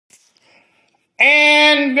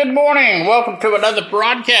And good morning. Welcome to another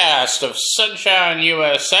broadcast of Sunshine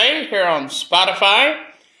USA here on Spotify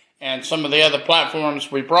and some of the other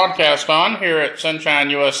platforms we broadcast on here at Sunshine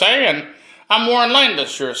USA. And I'm Warren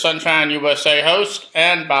Landis, your Sunshine USA host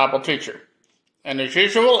and Bible teacher. And as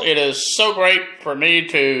usual, it is so great for me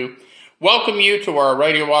to welcome you to our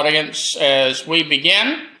radio audience as we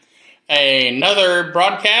begin another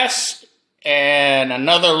broadcast and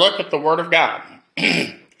another look at the Word of God.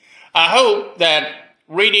 I hope that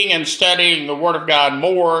reading and studying the Word of God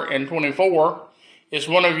more in 24 is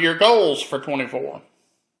one of your goals for 24.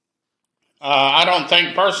 I don't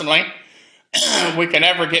think personally we can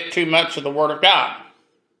ever get too much of the Word of God.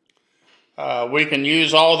 We can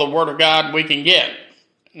use all the Word of God we can get.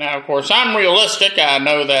 Now, of course, I'm realistic. I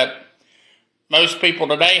know that most people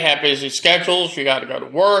today have busy schedules. You got to go to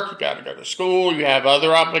work, you got to go to school, you have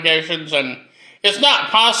other obligations, and it's not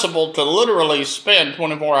possible to literally spend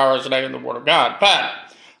 24 hours a day in the Word of God. But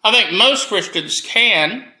I think most Christians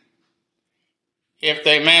can, if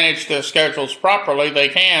they manage their schedules properly, they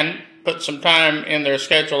can put some time in their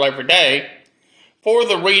schedule every day for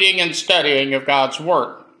the reading and studying of God's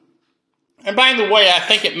Word. And by the way, I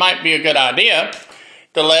think it might be a good idea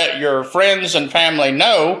to let your friends and family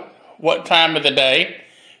know what time of the day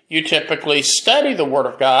you typically study the Word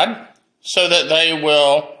of God so that they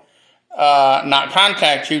will not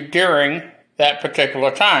contact you during that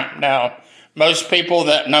particular time. Now, most people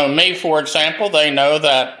that know me, for example, they know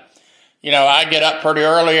that, I get up pretty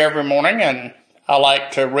early every morning and I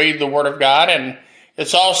like to read the Word of God. And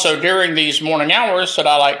it's also during these morning hours that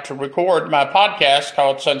I like to record my podcast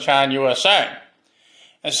called Sunshine USA.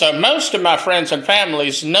 And so most of my friends and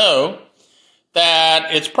families know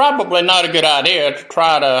that it's probably not a good idea to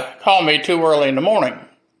try to call me too early in the morning.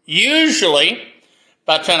 Usually,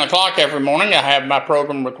 by 10 o'clock every morning, I have my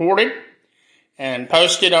program recorded and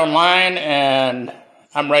posted online, and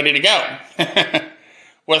I'm ready to go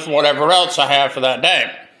with whatever else I have for that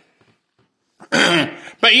day.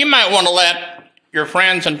 But you might want to let your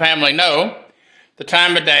friends and family know the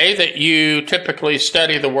time of day that you typically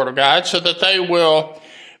study the Word of God so that they will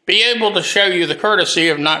be able to show you the courtesy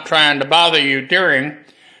of not trying to bother you during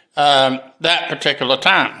that particular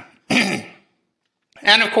time.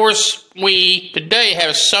 And of course, we today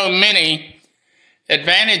have so many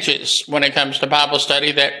advantages when it comes to Bible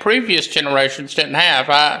study that previous generations didn't have.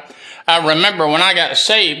 I remember when I got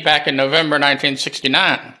saved back in November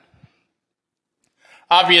 1969.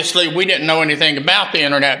 Obviously, we didn't know anything about the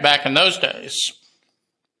internet back in those days.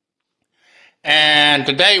 And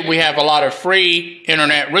today we have a lot of free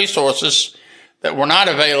internet resources that were not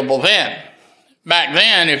available then. Back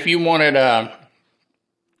then, if you wanted a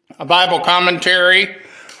Bible commentary,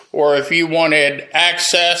 or if you wanted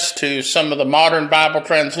access to some of the modern Bible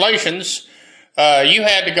translations, you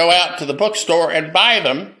had to go out to the bookstore and buy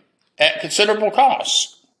them at considerable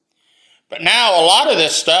cost. But now a lot of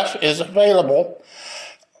this stuff is available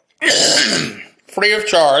free of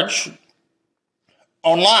charge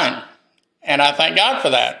online, and I thank God for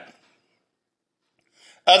that.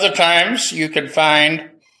 Other times you can find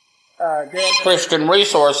good Christian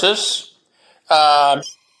resources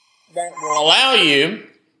that will allow you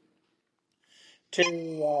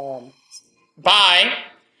to buy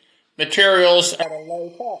materials at a low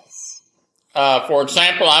cost. For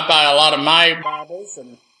example, I buy a lot of my Bibles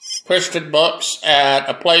and Christian books at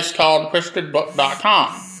a place called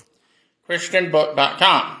ChristianBook.com.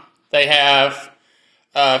 ChristianBook.com. They have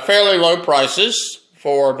fairly low prices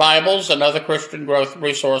for Bibles and other Christian growth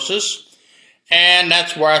resources, and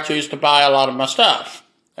that's where I choose to buy a lot of my stuff.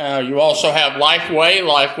 You also have Lifeway.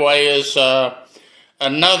 Lifeway is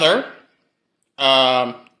another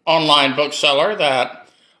online bookseller that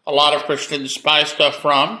a lot of Christians buy stuff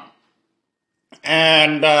from.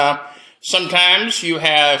 And sometimes you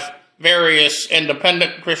have various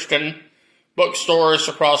independent Christian bookstores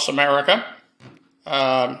across America.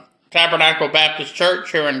 Tabernacle Baptist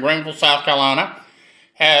Church here in Greenville, South Carolina,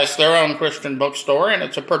 has their own Christian bookstore, and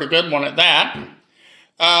it's a pretty good one at that.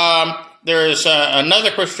 There's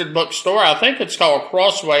another Christian bookstore, I think it's called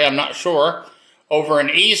Crossway, I'm not sure, over in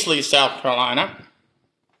Easley, South Carolina.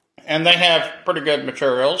 And they have pretty good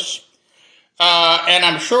materials. And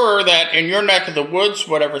I'm sure that in your neck of the woods,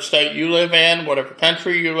 whatever state you live in, whatever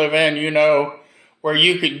country you live in, you know where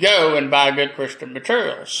you could go and buy good Christian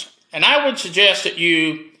materials. And I would suggest that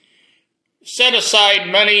you set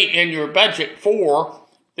aside money in your budget for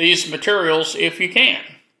these materials if you can,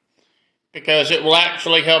 because it will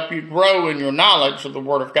actually help you grow in your knowledge of the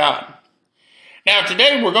Word of God. Now,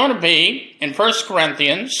 today we're going to be in 1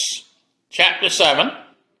 Corinthians chapter 7,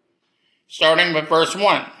 starting with verse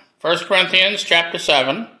 1. 1 Corinthians chapter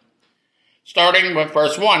 7, starting with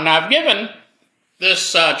verse 1. Now, I've given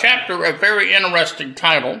this chapter a very interesting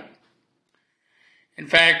title. In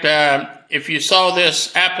fact, if you saw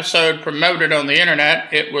this episode promoted on the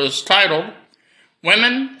internet, it was titled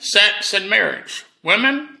Women, Sex, and Marriage.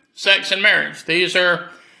 Women, Sex, and Marriage. These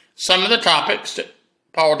are some of the topics that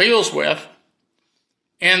Paul deals with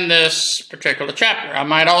in this particular chapter. I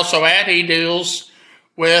might also add he deals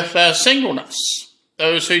with singleness,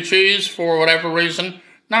 those who choose for whatever reason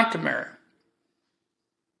not to marry.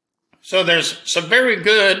 So there's some very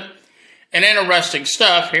good and interesting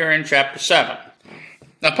stuff here in chapter 7.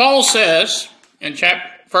 Now Paul says in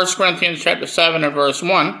 1 Corinthians chapter 7 and verse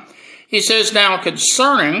 1, he says, "Now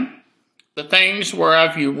concerning the things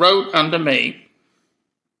whereof you wrote unto me."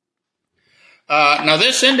 Now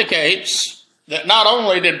this indicates that not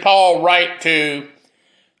only did Paul write to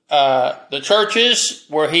the churches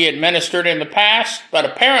where he had ministered in the past, but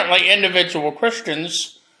apparently individual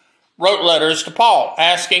Christians wrote letters to Paul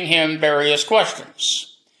asking him various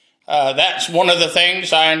questions. That's one of the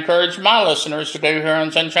things I encourage my listeners to do here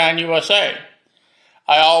on Sunshine USA.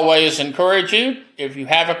 I always encourage you, if you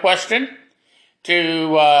have a question,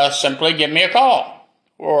 to simply give me a call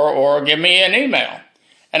or give me an email,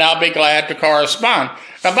 and I'll be glad to correspond.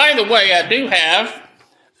 Now, by the way, I do have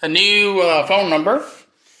a new phone number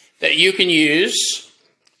that you can use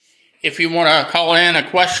if you want to call in a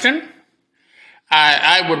question.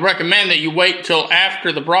 I would recommend that you wait till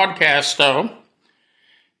after the broadcast, though.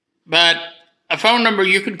 But a phone number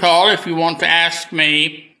you could call if you want to ask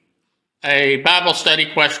me a Bible study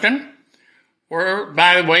question. Or,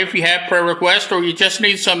 by the way, if you have prayer requests or you just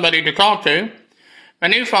need somebody to talk to, my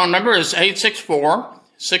new phone number is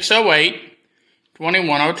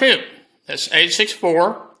 864-608-2102. That's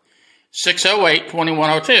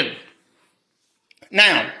 864-608-2102.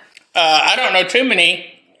 Now, I don't know too many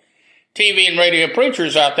TV and radio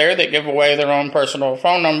preachers out there that give away their own personal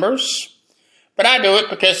phone numbers, but I do it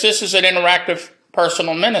because this is an interactive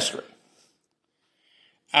personal ministry.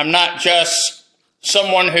 I'm not just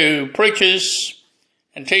someone who preaches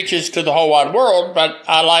and teaches to the whole wide world, but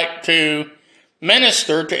I like to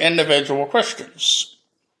minister to individual Christians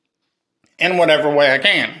in whatever way I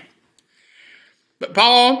can. But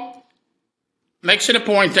Paul makes it a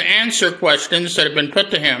point to answer questions that have been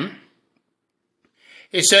put to him.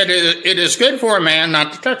 He said, "It is good for a man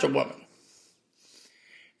not to touch a woman."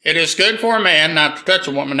 It is good for a man not to touch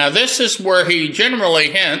a woman. Now, this is where he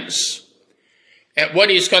generally hints at what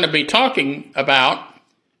he's going to be talking about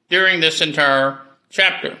during this entire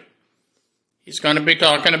chapter. He's going to be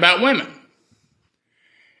talking about women.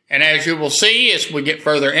 And as you will see, as we get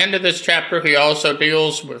further into this chapter, he also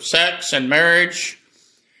deals with sex and marriage,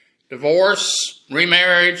 divorce,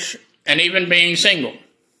 remarriage, and even being single.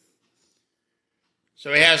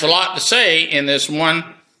 So he has a lot to say in this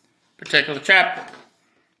one particular chapter.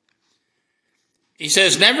 He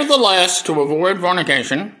says, "Nevertheless, to avoid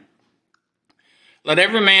fornication, let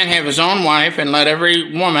every man have his own wife, and let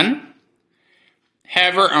every woman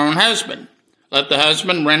have her own husband. Let the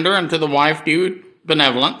husband render unto the wife due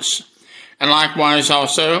benevolence, and likewise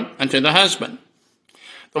also unto the husband.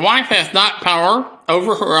 The wife hath not power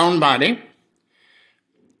over her own body,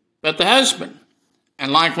 but the husband.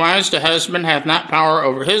 And likewise the husband hath not power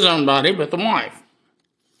over his own body, but the wife.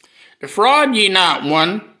 Defraud ye not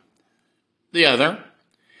one the other,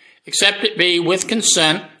 except it be with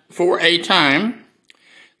consent for a time,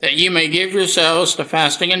 that ye may give yourselves to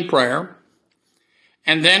fasting and prayer,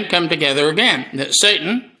 and then come together again, that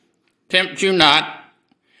Satan tempt you not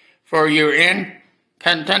for your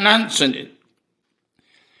incontinence.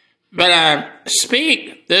 But I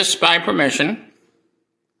speak this by permission,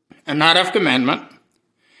 and not of commandment.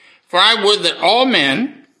 For I would that all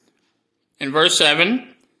men," in verse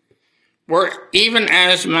 7, "were even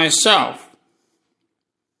as myself."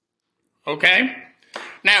 Okay?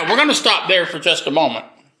 Now, we're going to stop there for just a moment.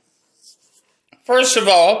 First of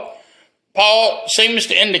all, Paul seems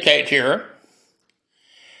to indicate here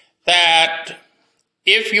that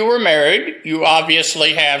if you were married, you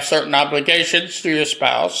obviously have certain obligations to your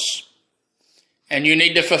spouse, and you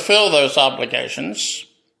need to fulfill those obligations.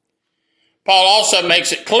 Paul also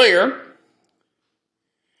makes it clear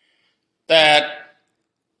that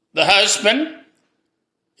the husband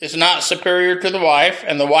is not superior to the wife,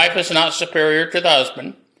 and the wife is not superior to the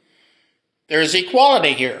husband. There is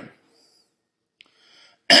equality here.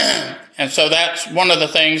 And so that's one of the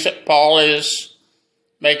things that Paul is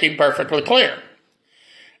making perfectly clear.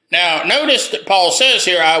 Now, notice that Paul says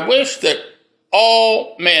here, "I wish that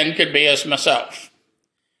all men could be as myself."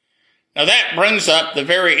 Now that brings up the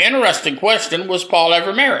very interesting question, was Paul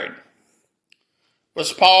ever married?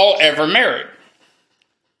 Was Paul ever married?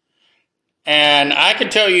 And I can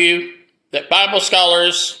tell you that Bible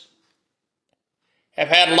scholars have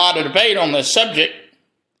had a lot of debate on this subject,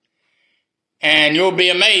 and you'll be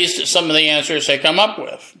amazed at some of the answers they come up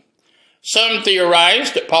with. Some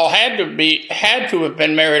theorized that Paul had to have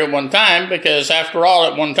been married at one time because, after all,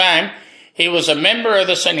 at one time, he was a member of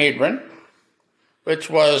the Sanhedrin, which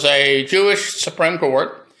was a Jewish Supreme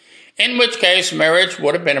Court, in which case marriage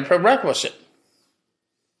would have been a prerequisite.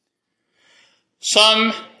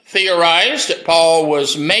 Some theorized that Paul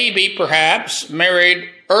was perhaps married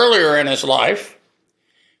earlier in his life,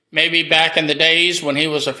 maybe back in the days when he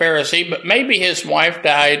was a Pharisee, but maybe his wife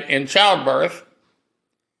died in childbirth,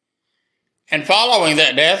 and following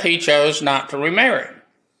that death, he chose not to remarry.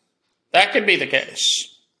 That could be the case.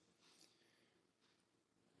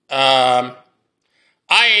 I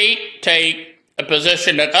take a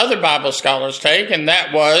position that other Bible scholars take, and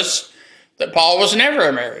that was that Paul was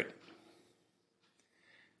never married.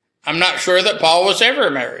 I'm not sure that Paul was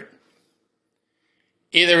ever married,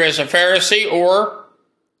 either as a Pharisee or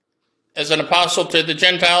as an apostle to the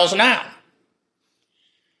Gentiles now.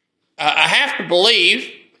 I have to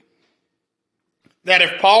believe that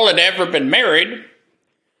if Paul had ever been married,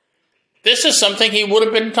 this is something he would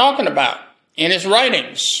have been talking about in his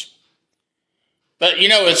writings. But,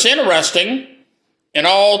 it's interesting, in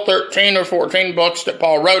all 13 or 14 books that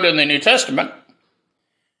Paul wrote in the New Testament,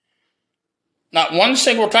 not one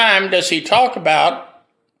single time does he talk about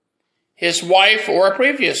his wife or a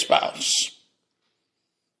previous spouse.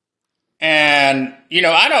 And,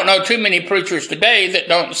 I don't know too many preachers today that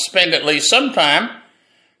don't spend at least some time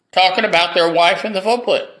talking about their wife in the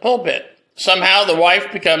pulpit. Somehow the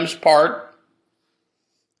wife becomes part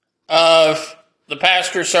of the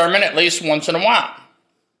pastor's sermon at least once in a while.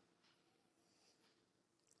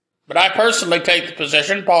 But I personally take the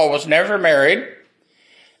position Paul was never married,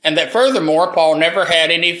 and that furthermore, Paul never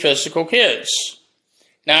had any physical kids.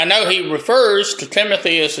 Now, I know he refers to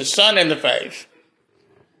Timothy as his son in the faith,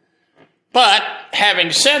 but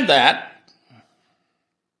having said that,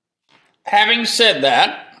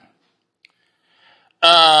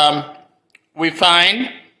 we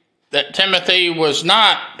find that Timothy was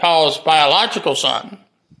not Paul's biological son,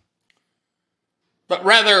 but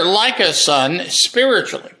rather like a son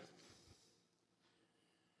spiritually.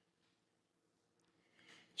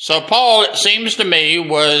 So Paul, it seems to me,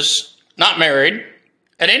 was not married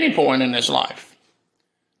at any point in his life.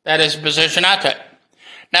 That is the position I take.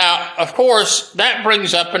 Now, of course, that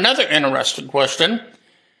brings up another interesting question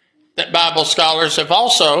that Bible scholars have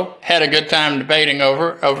also had a good time debating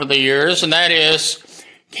over the years, and that is,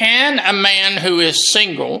 can a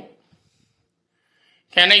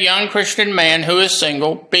young Christian man who is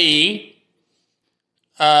single be,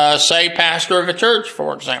 say, pastor of a church,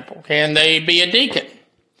 for example? Can they be a deacon?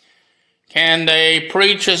 Can they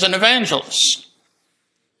preach as an evangelist?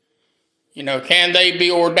 Can they be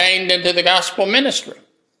ordained into the gospel ministry?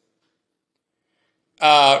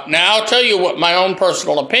 Now, I'll tell you what my own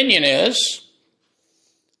personal opinion is,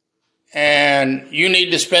 and you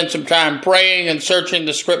need to spend some time praying and searching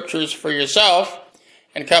the scriptures for yourself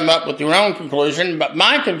and come up with your own conclusion. But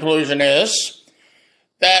my conclusion is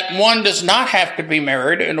that one does not have to be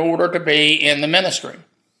married in order to be in the ministry.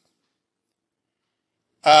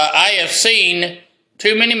 I have seen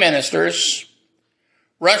too many ministers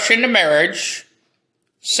rush into marriage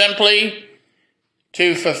simply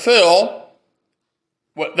to fulfill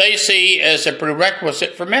what they see as a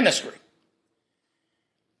prerequisite for ministry.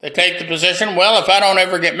 They take the position, well, if I don't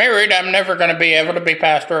ever get married, I'm never going to be able to be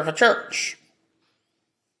pastor of a church.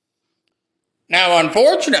 Now,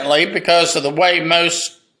 unfortunately, because of the way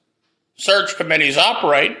most search committees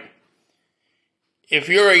operate, if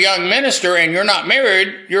you're a young minister and you're not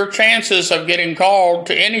married, your chances of getting called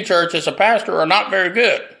to any church as a pastor are not very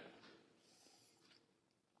good.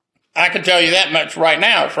 I can tell you that much right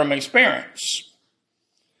now from experience.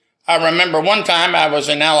 I remember one time I was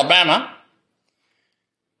in Alabama,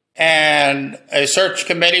 and a search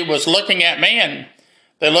committee was looking at me, and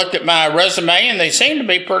they looked at my resume, and they seemed to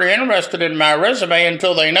be pretty interested in my resume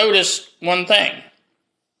until they noticed one thing.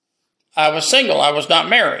 I was single. I was not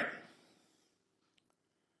married.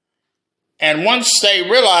 And once they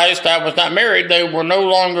realized I was not married, they were no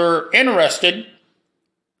longer interested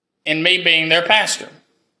in me being their pastor.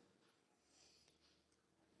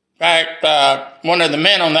 In fact, one of the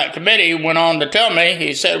men on that committee went on to tell me,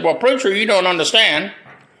 he said, well, preacher, you don't understand.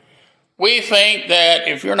 We think that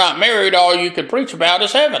if you're not married, all you could preach about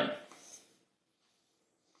is heaven.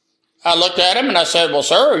 I looked at him and I said, well,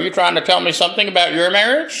 sir, are you trying to tell me something about your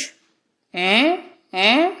marriage?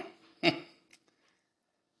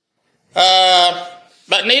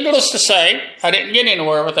 But needless to say, I didn't get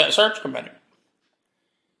anywhere with that search committee.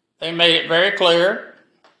 They made it very clear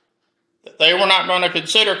that they were not going to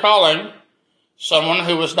consider calling someone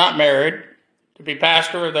who was not married to be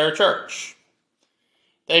pastor of their church.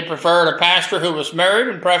 They preferred a pastor who was married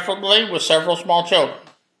and preferably with several small children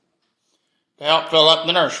to help fill up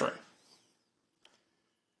the nursery.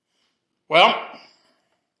 Well,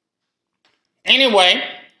 anyway,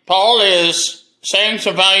 Paul is saying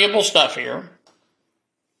some valuable stuff here.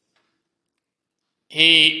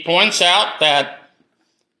 He points out that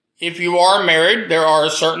if you are married, there are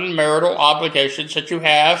certain marital obligations that you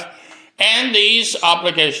have, and these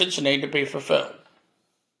obligations need to be fulfilled.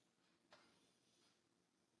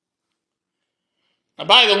 Now,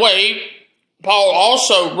 by the way, Paul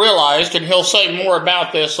also realized, and he'll say more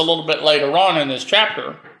about this a little bit later on in this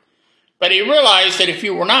chapter, but he realized that if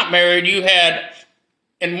you were not married, you had,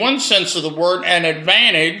 in one sense of the word, an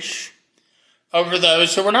advantage over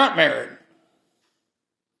those who were not married.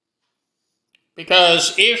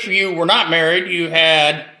 Because if you were not married, you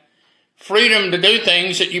had freedom to do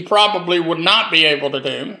things that you probably would not be able to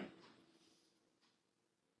do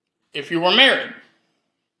if you were married.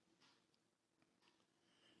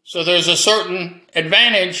 So there's a certain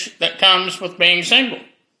advantage that comes with being single.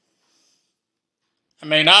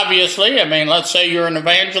 Obviously, let's say you're an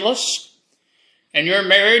evangelist and you're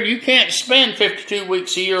married, you can't spend 52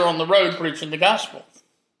 weeks a year on the road preaching the gospel.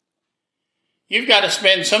 You've got to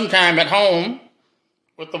spend some time at home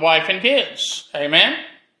with the wife and kids. Amen?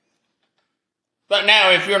 But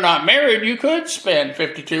now, if you're not married, you could spend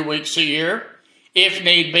 52 weeks a year, if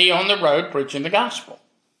need be, on the road preaching the gospel.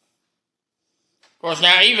 Of course,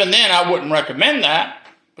 now, even then, I wouldn't recommend that,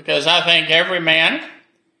 because I think every man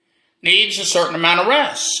needs a certain amount of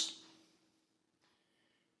rest.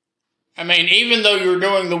 Even though you're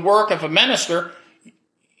doing the work of a minister,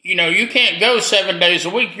 you can't go 7 days a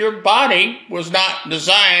week. Your body was not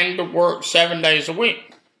designed to work 7 days a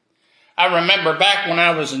week. I remember back when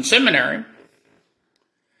I was in seminary,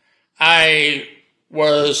 I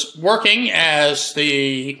was working as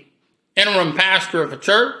the interim pastor of a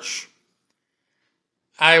church.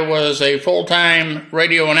 I was a full-time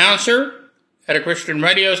radio announcer at a Christian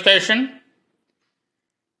radio station.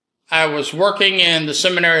 I was working in the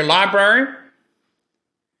seminary library.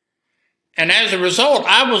 And as a result,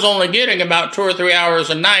 I was only getting about 2 or 3 hours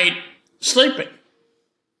a night sleeping.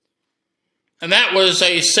 And that was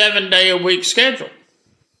a 7-day-a-week schedule.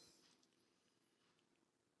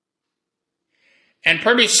 And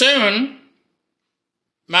pretty soon,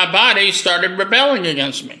 my body started rebelling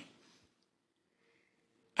against me.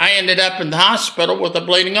 I ended up in the hospital with a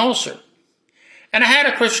bleeding ulcer. And I had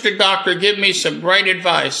a Christian doctor give me some great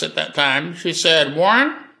advice at that time. She said,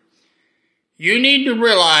 "Warren, you need to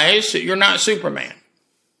realize that you're not Superman.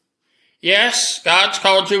 Yes, God's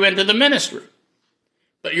called you into the ministry,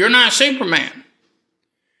 but you're not Superman.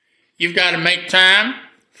 You've got to make time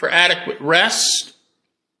for adequate rest.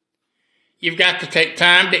 You've got to take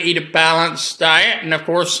time to eat a balanced diet." And of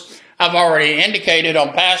course, I've already indicated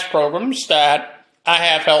on past programs that I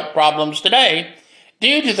have health problems today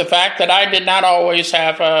due to the fact that I did not always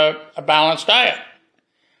have a balanced diet.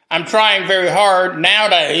 I'm trying very hard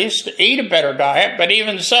nowadays to eat a better diet, but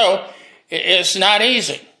even so, it's not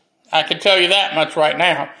easy. I can tell you that much right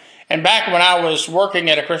now. And back when I was working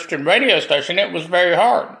at a Christian radio station, it was very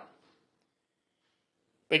hard,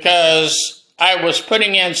 because I was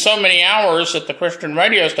putting in so many hours at the Christian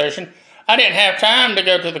radio station, I didn't have time to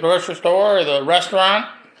go to the grocery store or the restaurant.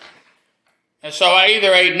 And so I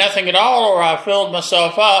either ate nothing at all, or I filled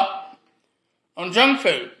myself up on junk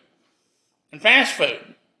food and fast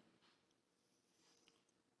food.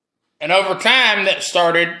 And over time, that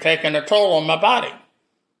started taking a toll on my body.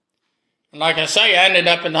 And like I say, I ended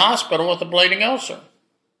up in the hospital with a bleeding ulcer.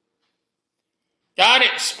 God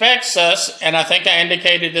expects us, and I think I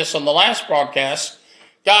indicated this on the last broadcast,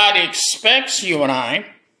 God expects you and I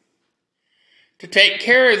to take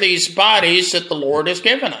care of these bodies that the Lord has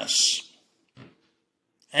given us.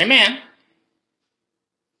 Amen.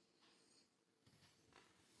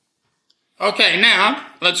 Okay, now,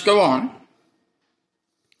 let's go on.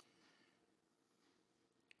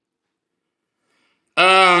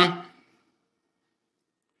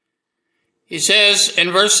 He says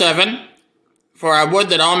in verse 7, "For I would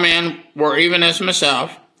that all men were even as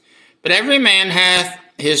myself, but every man hath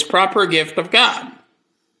his proper gift of God,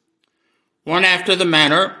 one after the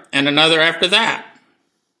manner, and another after that."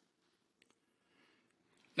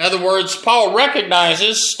 In other words, Paul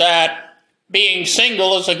recognizes that being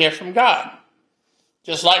single is a gift from God,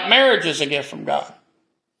 just like marriage is a gift from God.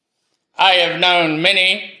 I have known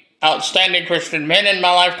many outstanding Christian men in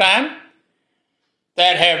my lifetime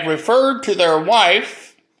that have referred to their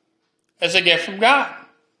wife as a gift from God.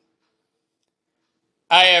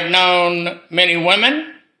 I have known many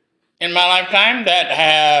women in my lifetime that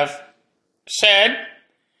have said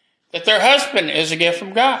that their husband is a gift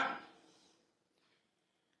from God.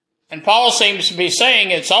 And Paul seems to be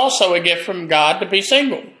saying it's also a gift from God to be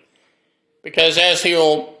single. Because as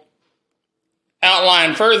he'll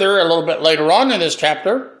outline further a little bit later on in this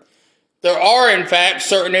chapter, there are in fact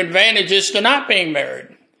certain advantages to not being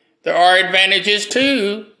married. There are advantages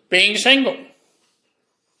to being single.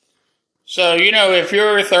 So, if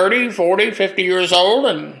you're 30, 40, 50 years old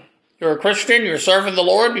and you're a Christian, you're serving the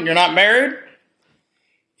Lord and you're not married,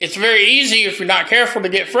 it's very easy if you're not careful to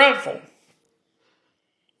get fretful.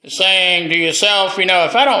 Saying to yourself,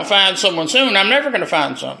 if I don't find someone soon, I'm never going to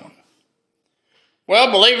find someone. Well,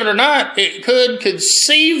 believe it or not, it could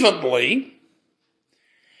conceivably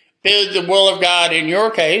be the will of God in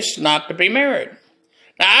your case not to be married.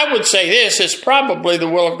 Now, I would say this is probably the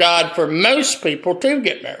will of God for most people to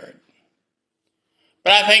get married.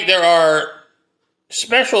 But I think there are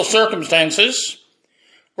special circumstances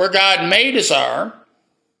where God may desire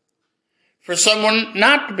for someone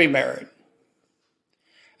not to be married.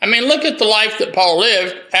 I mean, look at the life that Paul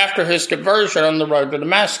lived after his conversion on the road to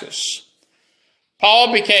Damascus.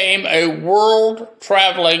 Paul became a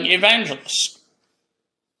world-traveling evangelist.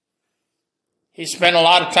 He spent a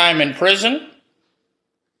lot of time in prison.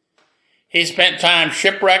 He spent time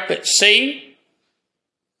shipwrecked at sea.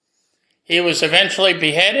 He was eventually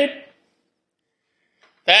beheaded.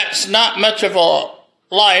 That's not much of a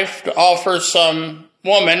life to offer some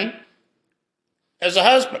woman as a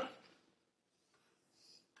husband.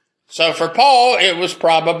 So for Paul, it was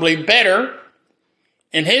probably better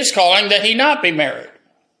in his calling that he not be married.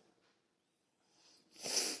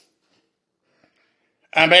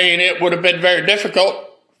 I mean, it would have been very difficult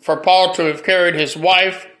for Paul to have carried his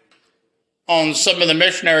wife on some of the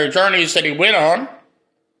missionary journeys that he went on,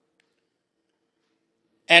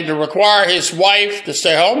 and to require his wife to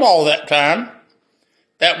stay home all that time,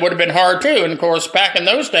 that would have been hard too. And of course, back in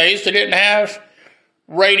those days, they didn't have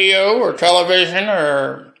radio or television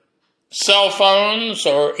or cell phones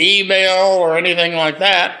or email or anything like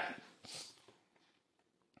that.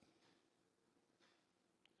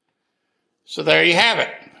 So there you have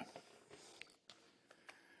it.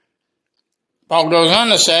 Paul goes on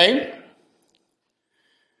to say,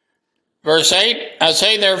 verse 8, I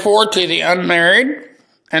say therefore to the unmarried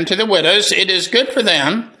and to the widows, it is good for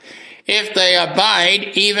them if they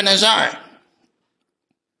abide even as I.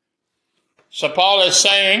 So Paul is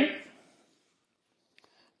saying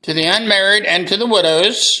to the unmarried and to the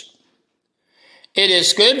widows, it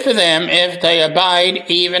is good for them if they abide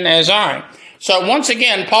even as I. So once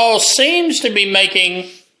again, Paul seems to be making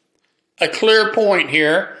a clear point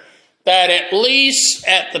here that at least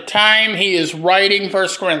at the time he is writing 1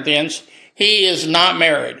 Corinthians, he is not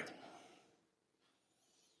married.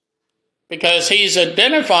 Because he's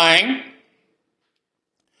identifying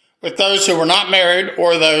with those who are not married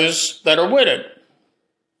or those that are widowed.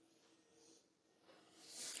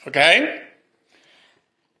 Okay?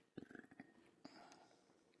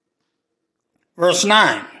 Verse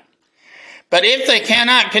 9. But if they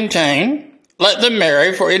cannot contain, let them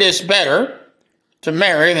marry, for it is better to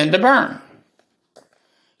marry than to burn.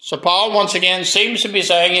 So Paul, once again, seems to be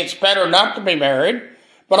saying it's better not to be married,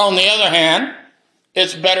 but on the other hand,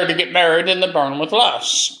 it's better to get married than to burn with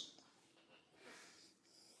lust.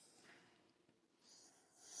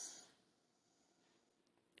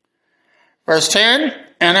 Verse 10,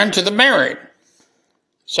 and unto the married.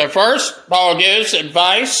 So first, Paul gives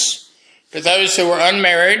advice to those who are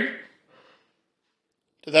unmarried,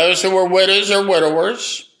 to those who are widows or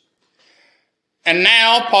widowers. And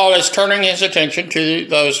now Paul is turning his attention to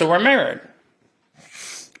those who are married.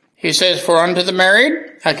 He says, for unto the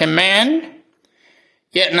married I command,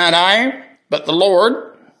 yet not I, but the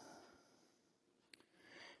Lord.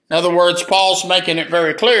 In other words, Paul's making it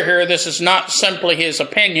very clear here, this is not simply his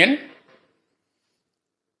opinion,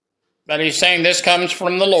 but he's saying this comes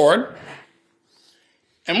from the Lord.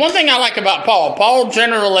 And one thing I like about Paul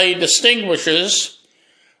generally distinguishes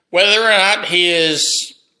whether or not he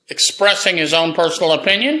is expressing his own personal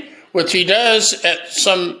opinion, which he does at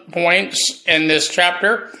some points in this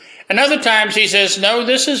chapter. And other times he says, no,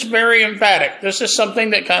 this is very emphatic. This is something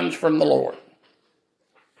that comes from the Lord.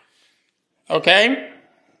 Okay?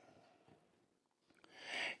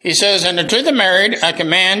 He says, and unto the married I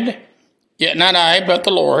command, yet not I, but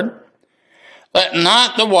the Lord, let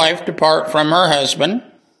not the wife depart from her husband,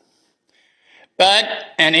 but,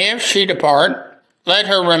 and if she depart, let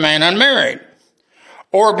her remain unmarried,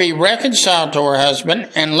 or be reconciled to her husband,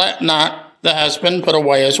 and let not the husband put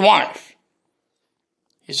away his wife.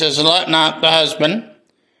 He says, let not the husband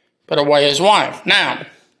put away his wife. Now,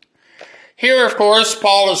 here, of course,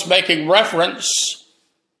 Paul is making reference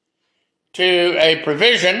to a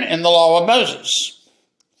provision in the law of Moses.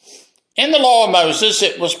 In the law of Moses,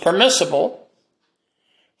 it was permissible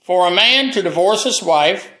for a man to divorce his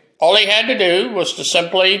wife. All he had to do was to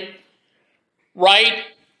simply write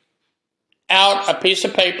out a piece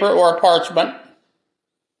of paper or a parchment,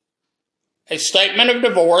 a statement of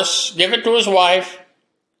divorce, give it to his wife,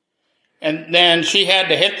 and then she had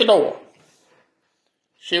to hit the door.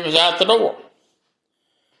 She was out the door.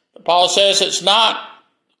 But Paul says it's not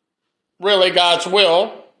really God's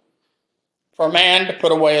will for a man to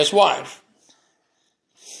put away his wife.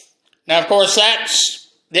 Now, of course, that's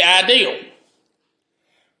the ideal.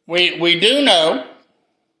 We do know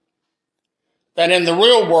that in the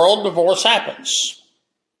real world, divorce happens.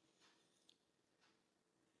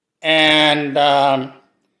 And I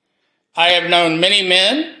have known many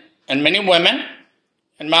men and many women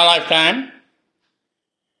in my lifetime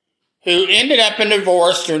who ended up in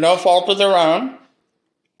divorce through no fault of their own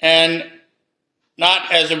and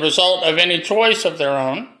not as a result of any choice of their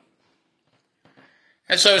own.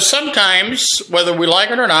 And so sometimes, whether we like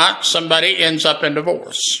it or not, somebody ends up in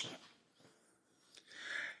divorce.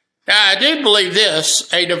 Now, I do believe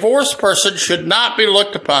this: a divorced person should not be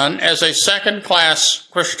looked upon as a second-class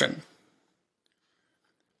Christian.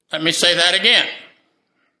 Let me say that again.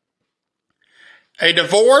 A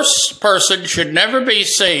divorced person should never be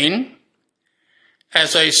seen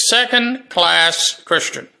as a second-class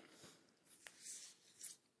Christian.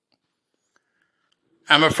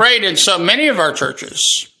 I'm afraid in so many of our churches,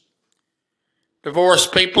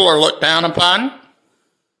 divorced people are looked down upon.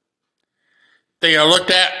 They are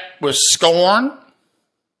looked at with scorn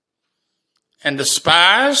and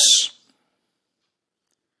despise.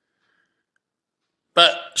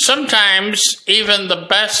 But sometimes even the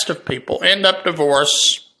best of people end up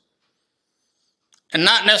divorced, and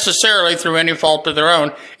not necessarily through any fault of their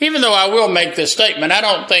own. Even though I will make this statement, I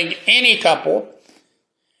don't think any couple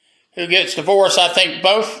who gets divorced, I think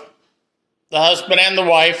both the husband and the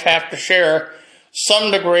wife have to share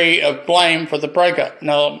some degree of blame for the breakup.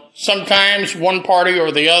 Now, sometimes one party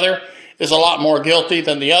or the other is a lot more guilty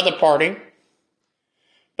than the other party,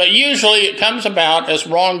 but usually it comes about as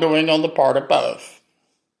wrongdoing on the part of both.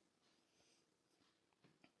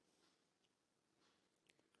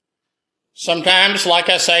 Sometimes, like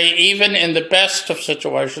I say, even in the best of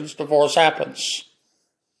situations, divorce happens.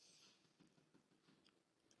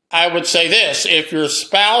 I would say this: if your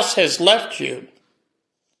spouse has left you,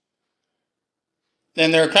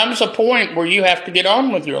 then there comes a point where you have to get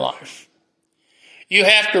on with your life. You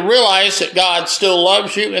have to realize that God still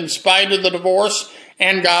loves you in spite of the divorce,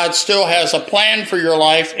 and God still has a plan for your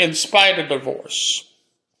life in spite of divorce.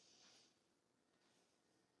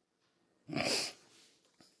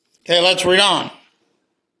 Okay, let's read on.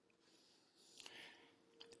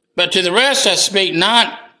 But to the rest I speak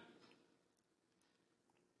not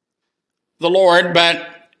the Lord, but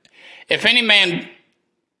if any man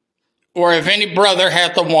or if any brother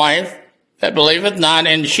hath a wife that believeth not,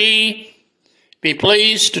 and she be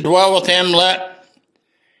pleased to dwell with him, let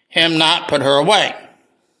him not put her away.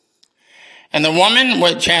 And the woman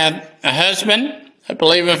which hath a husband that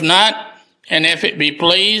believeth not, and if it be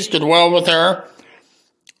pleased to dwell with her,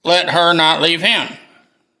 let her not leave him.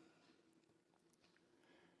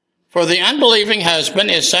 For the unbelieving husband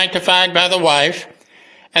is sanctified by the wife,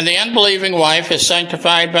 and the unbelieving wife is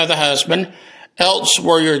sanctified by the husband. Else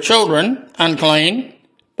were your children unclean,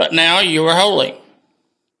 but now you are holy.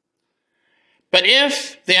 But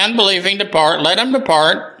if the unbelieving depart, let him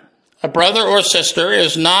depart. A brother or sister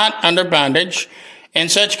is not under bondage in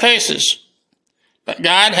such cases, but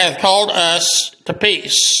God hath called us to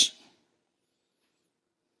peace.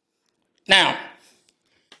 Now,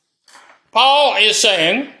 Paul is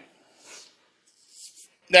saying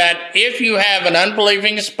that if you have an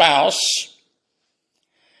unbelieving spouse,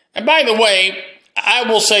 and by the way, I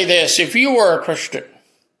will say this: if you are a Christian,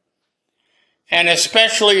 and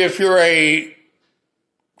especially if you're a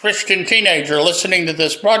Christian teenager listening to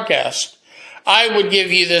this broadcast, I would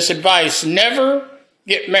give you this advice: never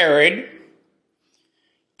get married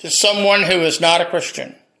to someone who is not a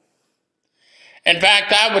Christian. In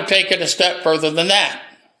fact, I would take it a step further than that.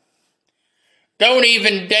 Don't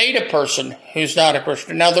even date a person who's not a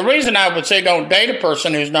Christian. Now, the reason I would say don't date a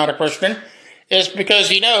person who's not a Christian is because,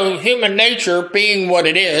 human nature being what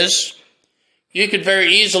it is, you could very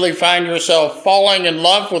easily find yourself falling in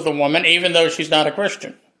love with a woman even though she's not a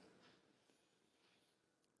Christian.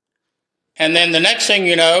 And then the next thing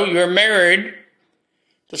you know, you're married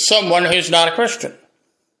to someone who's not a Christian.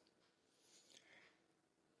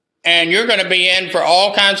 And you're going to be in for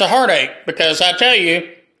all kinds of heartache, because I tell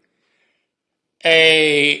you,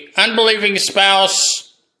 a unbelieving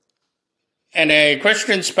spouse and a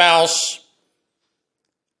Christian spouse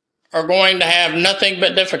are going to have nothing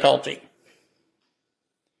but difficulty.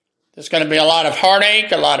 There's going to be a lot of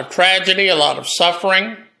heartache, a lot of tragedy, a lot of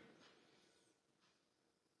suffering.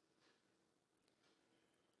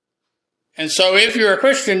 And so if you're a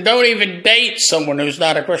Christian, don't even date someone who's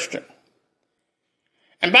not a Christian.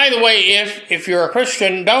 And by the way, if you're a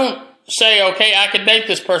Christian, don't say, okay, I could date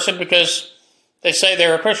this person because they say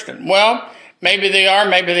they're a Christian. Well, maybe they are,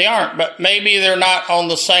 maybe they aren't, but maybe they're not on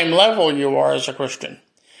the same level you are as a Christian.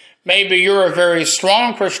 Maybe you're a very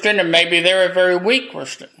strong Christian and maybe they're a very weak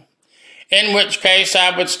Christian. In which case,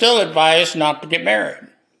 I would still advise not to get married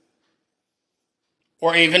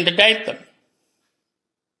or even to date them.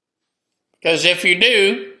 Because if you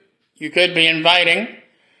do, you could be inviting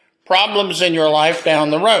problems in your life down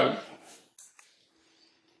the road.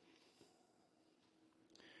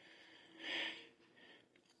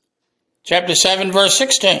 Chapter 7, verse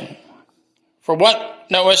 16. For what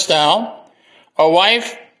knowest thou, O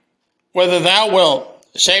wife, whether thou wilt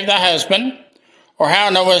save thy husband? Or how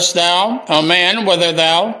knowest thou, O man, whether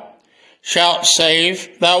thou shalt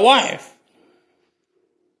save thy wife?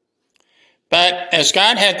 But as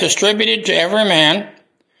God hath distributed to every man,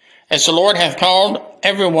 as the Lord hath called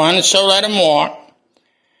everyone, so let him walk,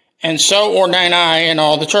 and so ordain I in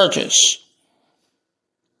all the churches.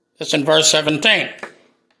 That's in verse 17.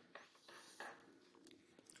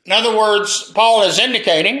 In other words, Paul is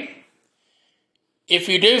indicating, if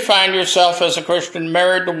you do find yourself as a Christian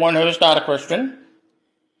married to one who is not a Christian,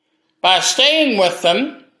 by staying with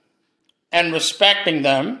them and respecting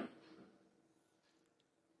them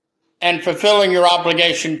and fulfilling your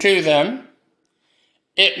obligation to them,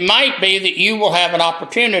 it might be that you will have an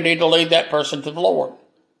opportunity to lead that person to the Lord.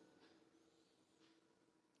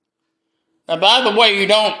 Now, by the way, you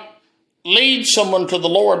don't lead someone to the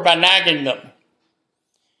Lord by nagging them.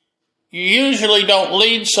 You usually don't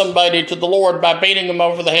lead somebody to the Lord by beating them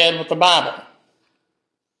over the head with the Bible.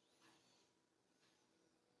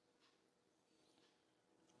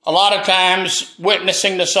 A lot of times,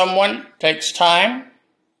 witnessing to someone takes time.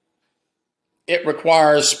 It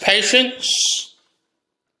requires patience.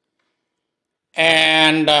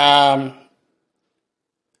 And, I'm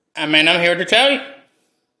here to tell you.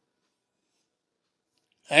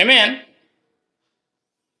 Amen.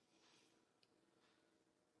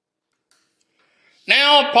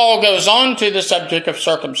 Now, Paul goes on to the subject of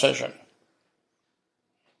circumcision.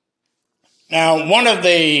 Now, one of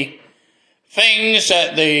the things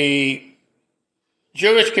that the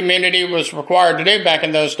Jewish community was required to do back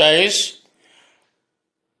in those days,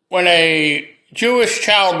 when a Jewish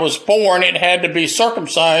child was born, it had to be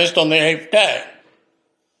circumcised on the 8th day.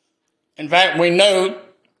 In fact, we know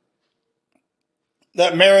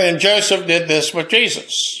that Mary and Joseph did this with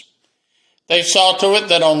Jesus. They saw to it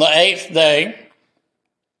that on the 8th day,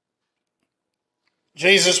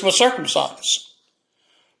 Jesus was circumcised.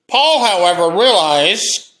 Paul, however,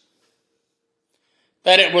 realized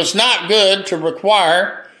that it was not good to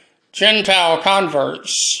require Gentile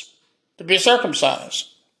converts to be circumcised.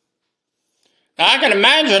 Now, I can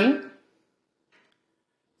imagine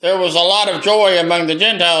there was a lot of joy among the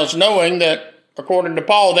Gentiles knowing that, according to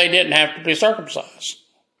Paul, they didn't have to be circumcised.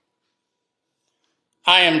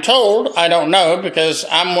 I am told, I don't know, because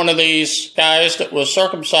I'm one of these guys that was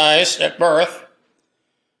circumcised at birth,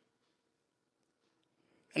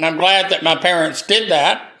 and I'm glad that my parents did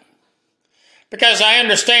that, because I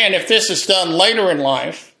understand if this is done later in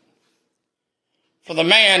life, for the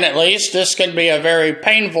man at least, this can be a very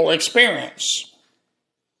painful experience.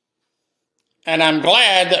 And I'm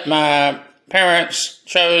glad that my parents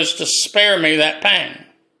chose to spare me that pain.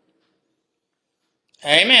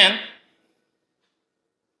 Amen.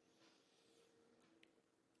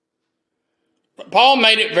 But Paul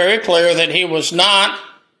made it very clear that he was not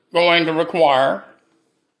going to require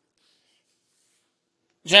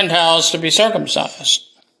Gentiles to be circumcised.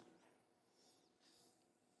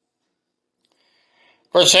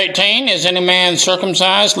 Verse 18, is any man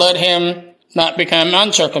circumcised? Let him not become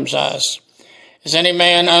uncircumcised. Is any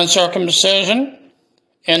man uncircumcision?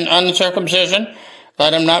 In uncircumcision,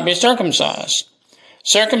 let him not be circumcised.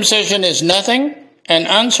 Circumcision is nothing, and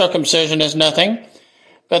uncircumcision is nothing,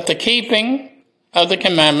 but the keeping of the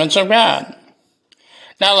commandments of God.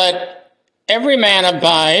 Now let every man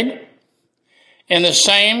abide in the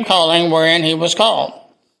same calling wherein he was called.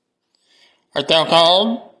 Art thou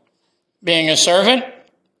called, being a servant?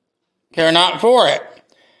 Care not for it.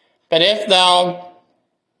 But if thou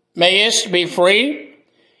mayest be free,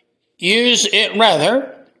 use it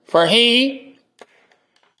rather, for he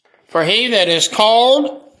that is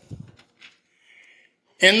called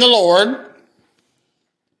in the Lord,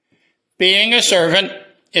 being a servant,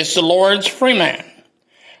 is the Lord's free man.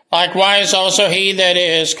 Likewise also he that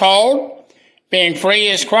is called, being free,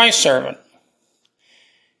 is Christ's servant.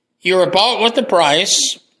 You are bought with a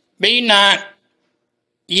price. Be not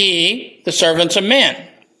ye the servants of men.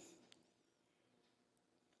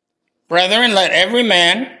 Brethren, let every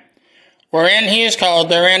man, wherein he is called,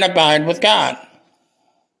 therein abide with God.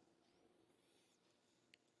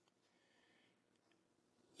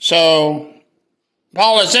 So,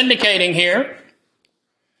 Paul is indicating here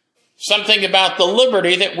something about the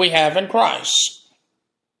liberty that we have in Christ.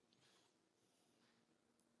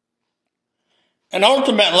 And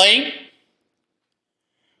ultimately,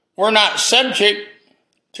 we're not subject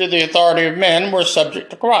to the authority of men, we're subject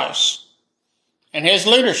to Christ and his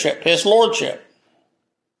leadership, his lordship.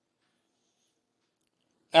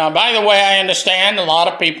 Now, by the way, I understand a lot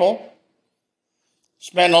of people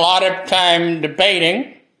spend a lot of time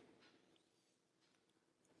debating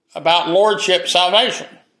about lordship salvation.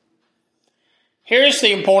 Here's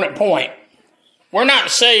the important point. We're not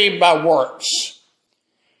saved by works.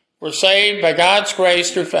 We're saved by God's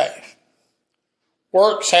grace through faith.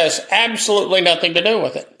 Works has absolutely nothing to do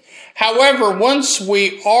with it. However, once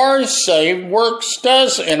we are saved, works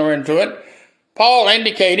does enter into it. Paul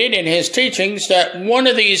indicated in his teachings that one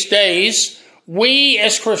of these days, we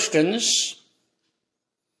as Christians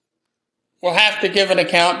will have to give an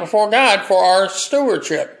account before God for our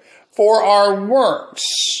stewardship, for our works.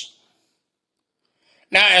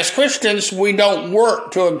 Now, as Christians, we don't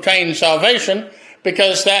work to obtain salvation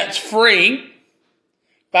because that's free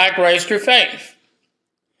by grace through faith.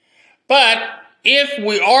 But if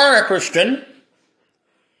we are a Christian,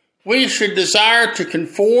 we should desire to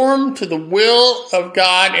conform to the will of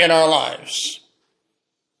God in our lives.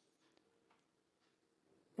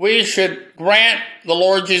 We should grant the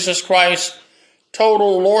Lord Jesus Christ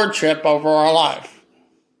total lordship over our life.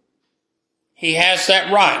 He has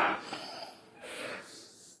that right.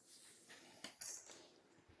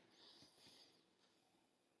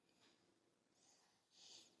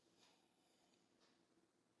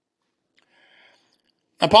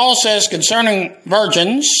 Now, Paul says concerning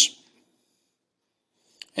virgins,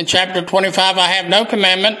 in chapter 25, I have no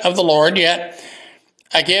commandment of the Lord, yet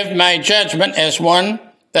I give my judgment as one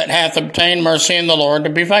that hath obtained mercy in the Lord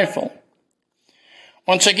to be faithful.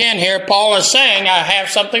 Once again here, Paul is saying, I have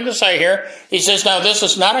something to say here. He says, no, this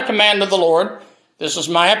is not a command of the Lord. This is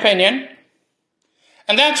my opinion.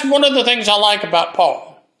 And that's one of the things I like about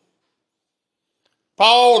Paul.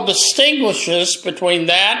 Paul distinguishes between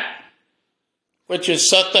that which is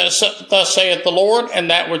thus saith the Lord, and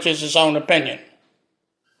that which is his own opinion.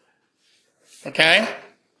 Okay?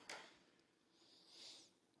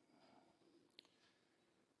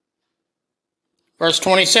 Verse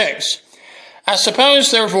 26. I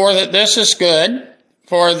suppose, therefore, that this is good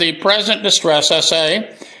for the present distress, I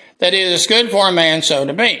say, that it is good for a man so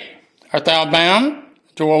to be. Art thou bound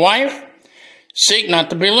to a wife? Seek not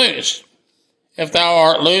to be loosed. If thou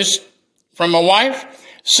art loosed from a wife,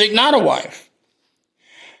 seek not a wife.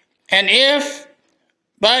 And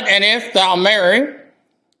if thou marry,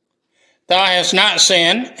 thou hast not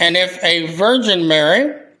sinned, and if a virgin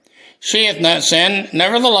marry, she hath not sinned.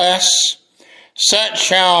 Nevertheless, such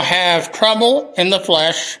shall have trouble in the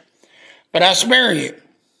flesh, but I spare you.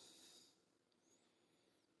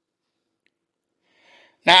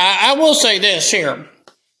 Now, I will say this here.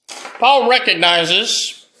 Paul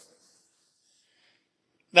recognizes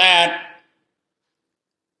that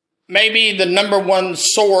maybe the number one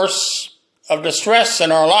source of distress in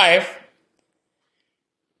our life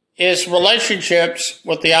is relationships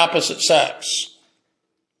with the opposite sex.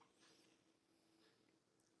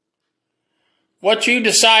 What you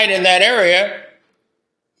decide in that area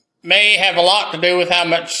may have a lot to do with how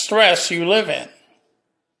much stress you live in.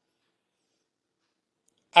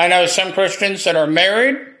 I know some Christians that are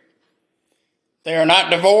married, they are not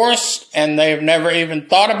divorced, and they've never even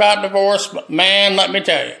thought about divorce, but man, let me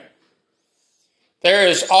tell you, there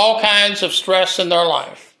is all kinds of stress in their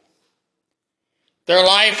life. Their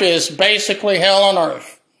life is basically hell on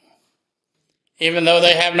earth, even though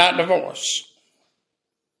they have not divorced.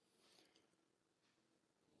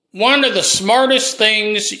 One of the smartest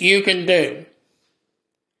things you can do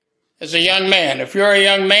as a young man, if you're a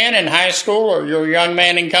young man in high school, or you're a young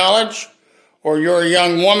man in college, or you're a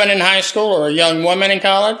young woman in high school, or a young woman in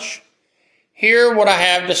college, hear what I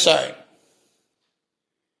have to say.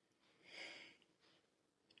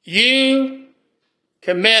 You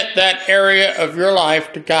commit that area of your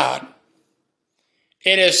life to God.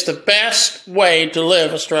 It is the best way to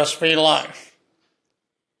live a stress-free life.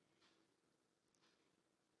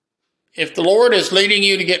 If the Lord is leading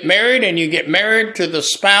you to get married and you get married to the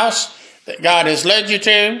spouse that God has led you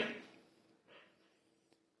to,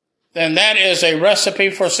 then that is a recipe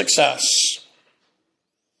for success.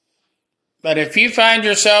 But if you find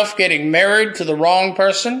yourself getting married to the wrong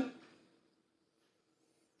person,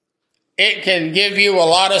 it can give you a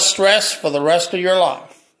lot of stress for the rest of your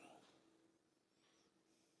life.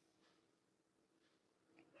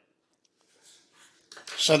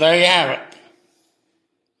 So there you have it.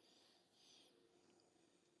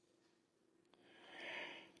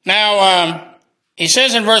 Now, he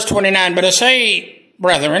says in verse 29, But I say,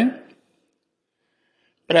 brethren.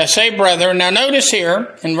 Now notice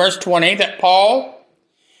here in verse 20 that Paul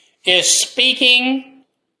is speaking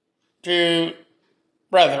to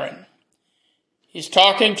brethren. He's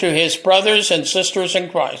talking to his brothers and sisters in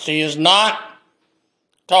Christ. He is not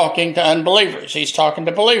talking to unbelievers. He's talking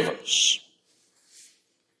to believers.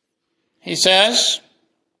 He says,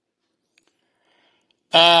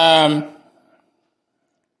 let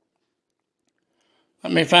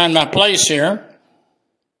me find my place here.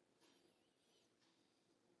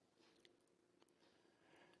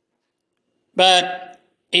 But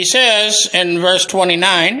he says in verse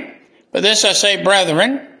 29, But this I say,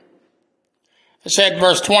 brethren. I said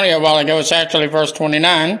verse 20 a while ago. It's actually verse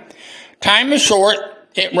 29. Time is short,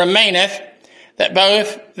 it remaineth, that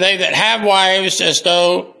both they that have wives as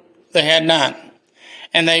though they had none,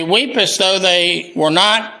 and they weep as though they were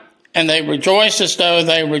not, and they rejoice as though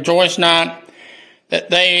they rejoice not, that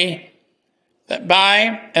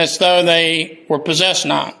buy as though they were possessed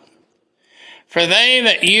not. For they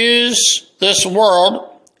that use this world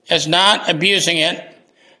as not abusing it,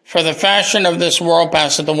 for the fashion of this world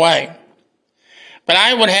passeth away. But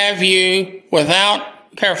I would have you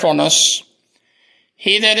without carefulness.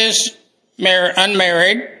 He that is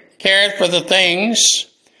unmarried careth for the things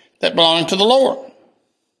that belong to the Lord,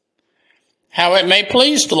 how it may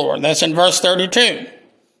please the Lord. That's in verse 32.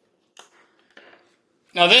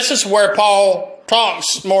 Now this is where Paul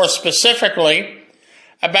talks more specifically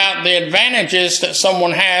about the advantages that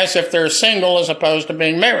someone has if they're single as opposed to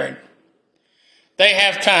being married. They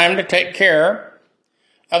have time to take care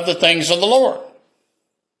of the things of the Lord.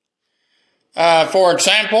 For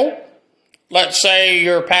example, let's say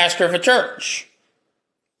you're a pastor of a church,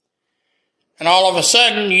 and all of a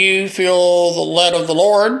sudden you feel the lead of the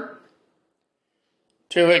Lord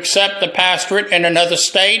to accept the pastorate in another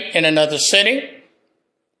state, in another city.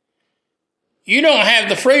 You don't have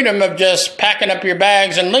the freedom of just packing up your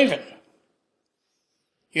bags and leaving.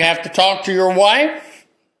 You have to talk to your wife.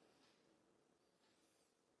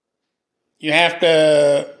 You have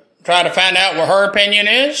to try to find out what her opinion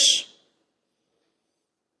is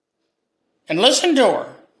and listen to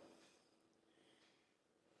her.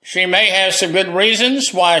 She may have some good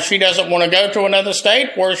reasons why she doesn't want to go to another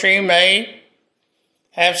state, or she may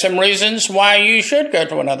have some reasons why you should go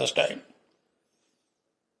to another state.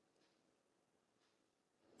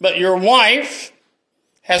 But your wife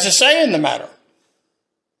has a say in the matter.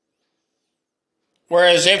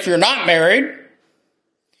 Whereas if you're not married,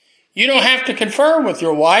 you don't have to confer with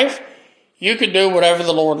your wife. You could do whatever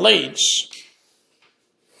the Lord leads.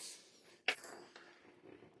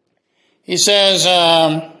 He says,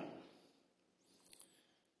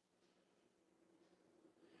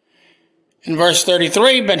 in verse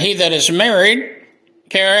 33, But he that is married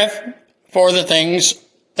careth for the things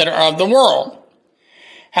that are of the world,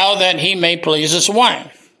 how that he may please his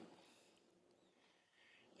wife.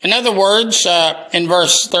 In other words, in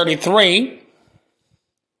verse 33,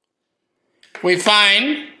 we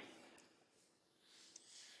find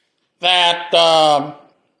that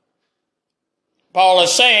Paul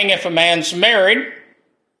is saying if a man's married,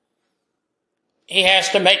 he has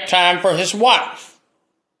to make time for his wife.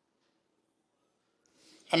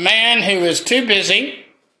 A man who is too busy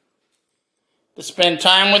to spend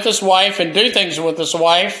time with his wife and do things with his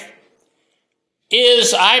wife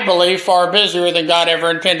is, I believe, far busier than God ever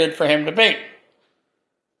intended for him to be.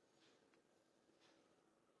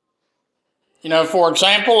 You know, for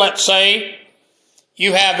example, let's say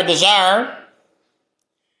you have a desire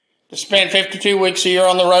to spend 52 weeks a year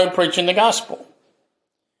on the road preaching the gospel.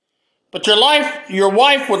 But your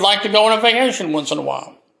wife would like to go on a vacation once in a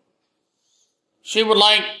while. She would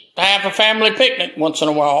like to have a family picnic once in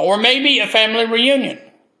a while, or maybe a family reunion.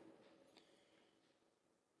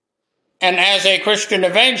 And as a Christian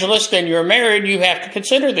evangelist and you're married, you have to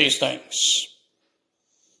consider these things.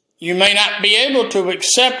 You may not be able to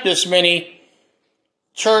accept as many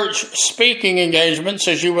church speaking engagements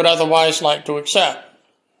as you would otherwise like to accept.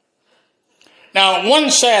 Now,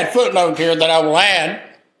 one sad footnote here that I will add,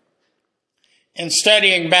 in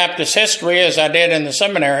studying Baptist history as I did in the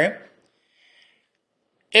seminary,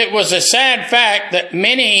 it was a sad fact that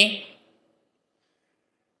many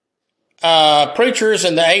preachers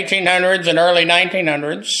in the 1800s and early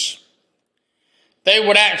 1900s, they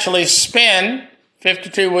would actually spend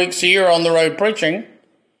 52 weeks a year on the road preaching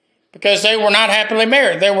because they were not happily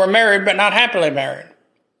married. They were married but not happily married.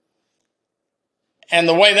 And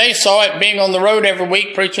the way they saw it, being on the road every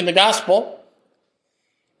week preaching the gospel,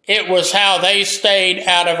 it was how they stayed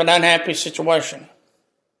out of an unhappy situation.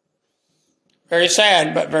 Very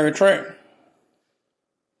sad, but very true.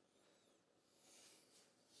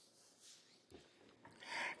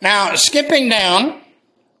 Now, skipping down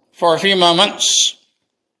for a few moments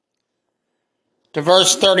to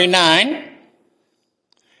verse 39,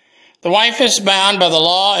 the wife is bound by the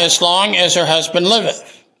law as long as her husband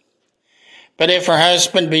liveth. But if her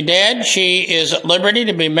husband be dead, she is at liberty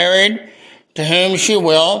to be married to whom she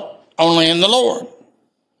will, only in the Lord.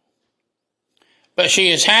 But she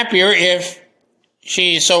is happier if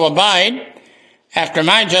she so abide after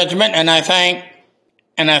my judgment, and I think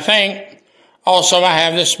also I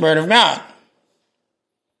have the Spirit of God.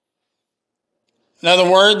 In other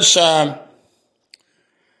words, a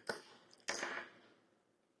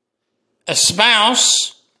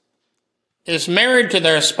spouse is married to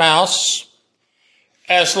their spouse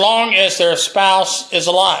as long as their spouse is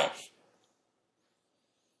alive.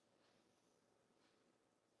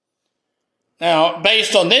 Now,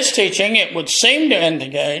 based on this teaching, it would seem to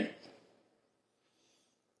indicate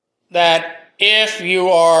that if you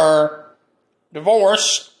are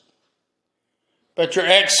divorced, but your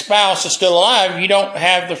ex-spouse is still alive, you don't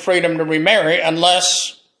have the freedom to remarry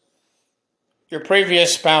unless your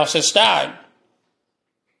previous spouse has died.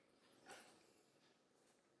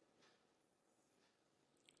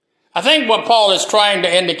 I think what Paul is trying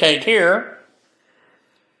to indicate here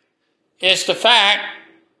is the fact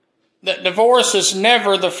that divorce is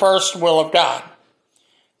never the first will of God.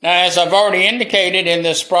 Now, as I've already indicated in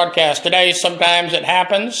this broadcast today, sometimes it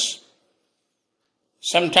happens.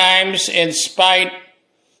 Sometimes, in spite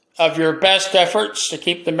of your best efforts to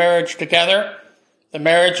keep the marriage together, the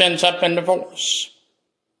marriage ends up in divorce.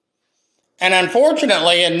 And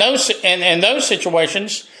unfortunately, in those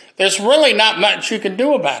situations, there's really not much you can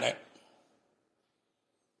do about it.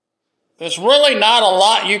 There's really not a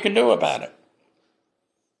lot you can do about it.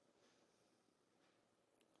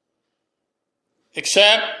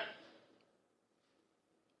 Except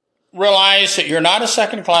realize that you're not a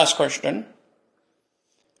second-class Christian,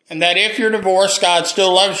 and that if you're divorced, God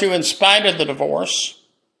still loves you in spite of the divorce.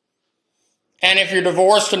 And if you're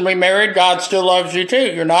divorced and remarried, God still loves you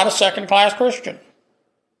too. You're not a second-class Christian.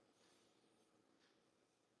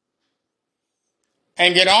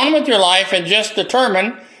 And get on with your life and just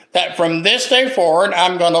determine that from this day forward,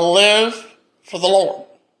 I'm going to live for the Lord.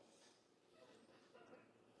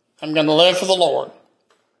 I'm going to live for the Lord.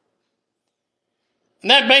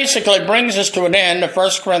 And that basically brings us to an end of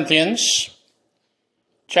 1 Corinthians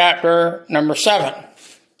chapter number 7.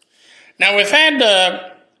 Now, we've had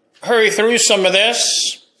to hurry through some of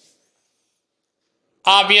this.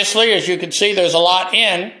 Obviously, as you can see, there's a lot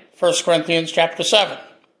in 1 Corinthians chapter 7.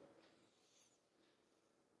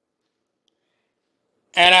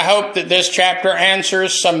 And I hope that this chapter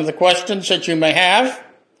answers some of the questions that you may have.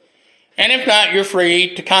 And if not, you're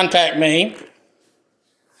free to contact me.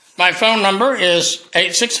 My phone number is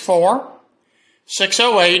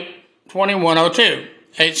 864-608-2102.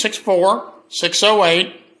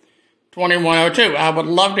 864-608-2102. I would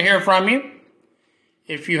love to hear from you.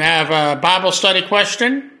 If you have a Bible study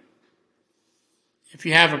question, if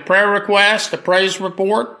you have a prayer request, a praise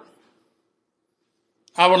report,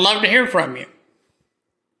 I would love to hear from you.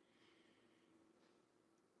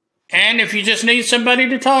 And if you just need somebody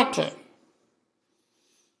to talk to,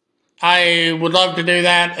 I would love to do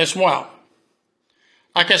that as well.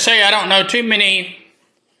 Like I say, I don't know too many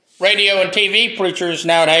radio and TV preachers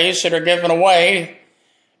nowadays that are giving away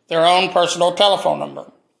their own personal telephone number.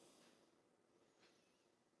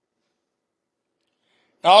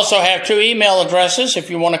 I also have 2 email addresses if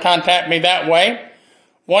you want to contact me that way.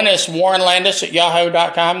 One is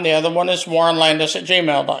warrenlandis@yahoo.com. The other one is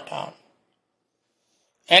warrenlandis@gmail.com.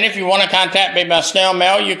 And if you want to contact me by snail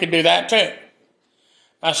mail, you can do that too.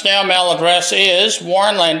 My snail mail address is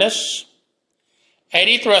Warren Landis,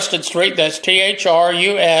 80 Thruston Street, that's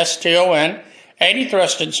THRUSTON, 80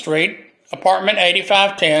 Thruston Street, apartment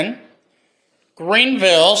 8510,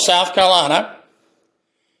 Greenville, South Carolina,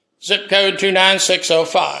 zip code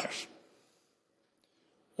 29605.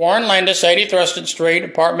 Warren Landis, 80 Thruston Street,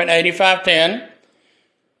 apartment 8510,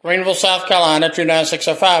 Greenville, South Carolina,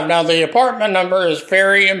 29605. Now, the apartment number is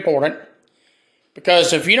very important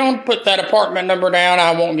because if you don't put that apartment number down,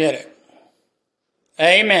 I won't get it.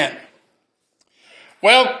 Amen.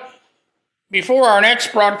 Well, before our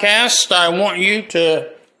next broadcast, I want you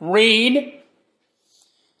to read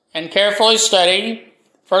and carefully study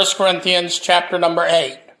 1 Corinthians chapter number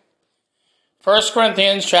 8. 1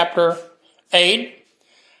 Corinthians chapter 8.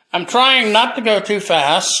 I'm trying not to go too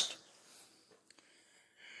fast,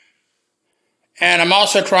 and I'm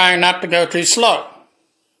also trying not to go too slow.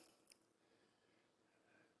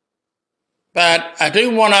 But I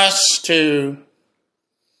do want us to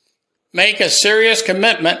make a serious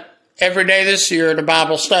commitment every day this year to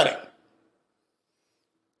Bible study.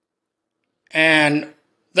 And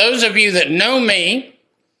those of you that know me,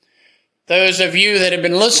 those of you that have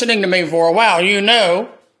been listening to me for a while, you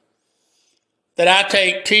know that I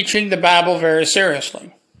take teaching the Bible very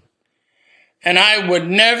seriously. And I would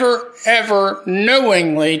never, ever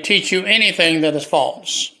knowingly teach you anything that is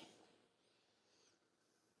false.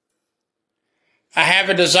 I have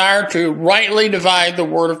a desire to rightly divide the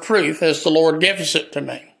word of truth as the Lord gives it to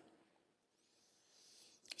me.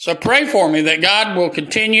 So pray for me that God will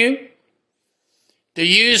continue to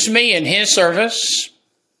use me in His service,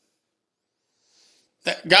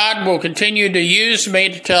 that God will continue to use me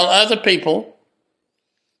to tell other people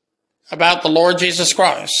about the Lord Jesus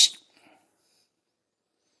Christ.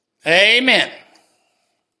 Amen.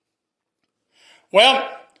 Well,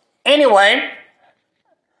 anyway,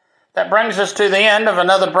 that brings us to the end of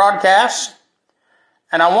another broadcast.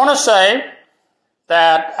 And I want to say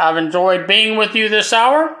that I've enjoyed being with you this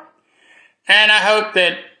hour. And I hope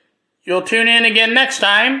that you'll tune in again next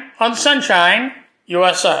time on Sunshine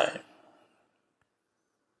USA.